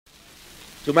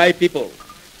To my people,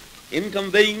 in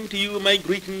conveying to you my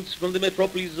greetings from the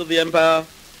metropolis of the empire,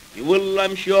 you will,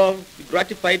 I'm sure, be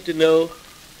gratified to know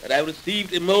that I have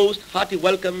received a most hearty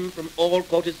welcome from all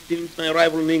quarters since my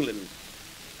arrival in England.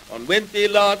 On Wednesday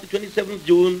last, the 27th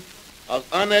June, I was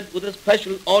honored with a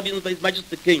special audience by His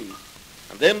Majesty the King,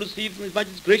 and then received from His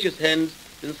Majesty's gracious hands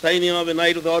the signing of the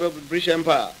Knight of the Order of the British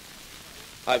Empire.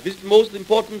 I have visited most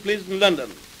important places in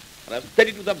London, and I have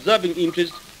studied with observing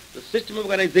interest the system of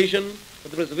organization for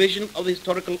the preservation of the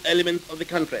historical elements of the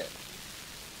country.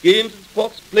 Games and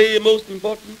sports play a most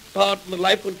important part in the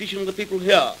life condition of the people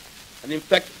here, and in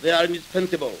fact they are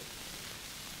indispensable.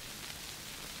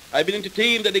 I have been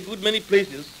entertained at a good many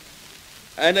places,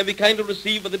 and have been kindly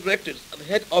received by the directors at the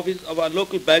head office of our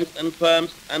local banks and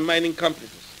firms and mining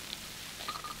companies.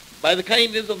 By the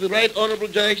kindness of the Right Honourable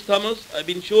Judge Thomas, I have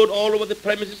been showed all over the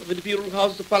premises of the Imperial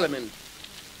House of Parliament,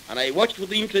 and I watched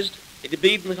with interest a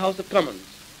debate in the House of Commons.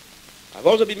 I have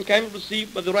also been kindly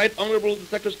received by the Right Honourable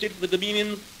Secretary of State for the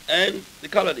Dominions and the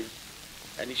Colonies,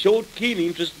 and he showed keen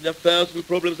interest in the affairs and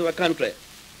problems of our country.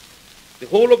 The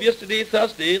whole of yesterday,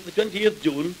 Thursday, the 20th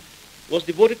June, was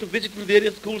devoted to visiting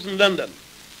various schools in London,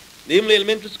 namely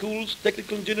elementary schools,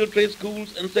 technical and junior trade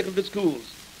schools, and secondary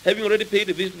schools, having already paid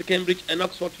a visit to the Cambridge and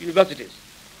Oxford universities.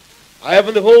 I have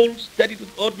on the whole studied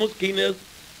with utmost keenness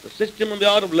the system and the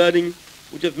art of learning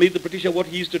which have made the Britisher what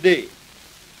he is today.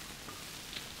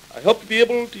 I hope to be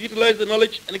able to utilize the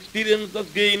knowledge and experience thus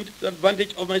gained to the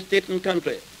advantage of my state and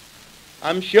country. I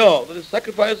am sure that the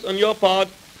sacrifice on your part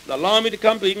will allow me to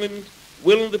come to England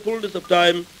will, in the fullness of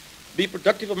time, be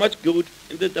productive of much good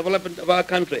in the development of our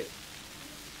country.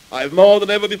 I have more than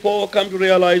ever before come to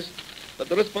realize that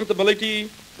the responsibility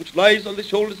which lies on the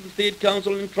shoulders of the State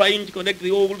Council in trying to connect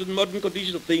the old and modern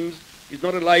conditions of things is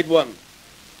not a light one.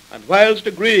 And whilst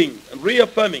agreeing and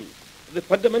reaffirming the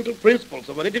fundamental principles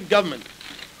of a native government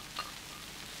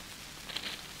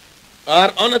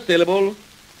are unassailable,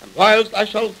 and whilst I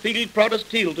shall feel proud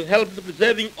still to help in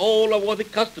preserving all our worthy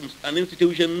customs and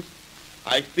institutions,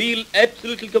 I feel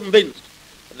absolutely convinced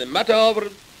that the matter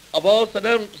of our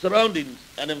surroundings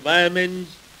and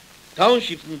environments,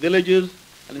 townships and villages,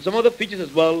 and in some other features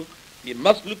as well, we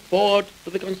must look forward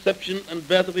to the conception and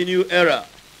birth of a new era.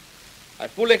 I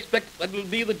fully expect that it will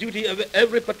be the duty of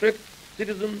every patriotic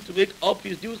citizen to make up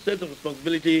his due sense of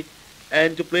responsibility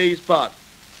and to play his part.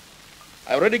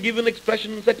 I have already given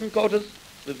expression in certain quarters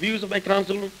to the views of my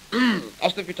council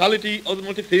as to the fatality of the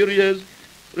multifarious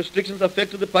restrictions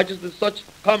affecting the purchase of such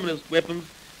commonest weapons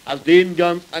as Dane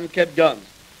guns and Kep guns.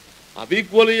 I have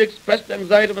equally expressed the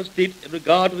anxiety of my state in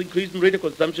regard to the increasing rate of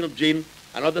consumption of gin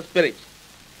and other spirits.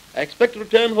 I expect to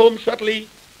return home shortly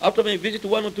after my visit to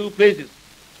one or two places,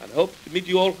 and hope to meet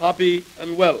you all happy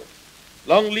and well.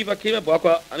 Long live Akima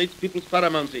Bwakwa and its people's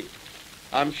paramountcy.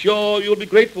 I am sure you will be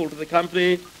grateful to the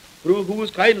company through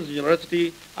whose kindness and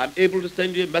generosity I am able to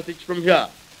send you a message from here.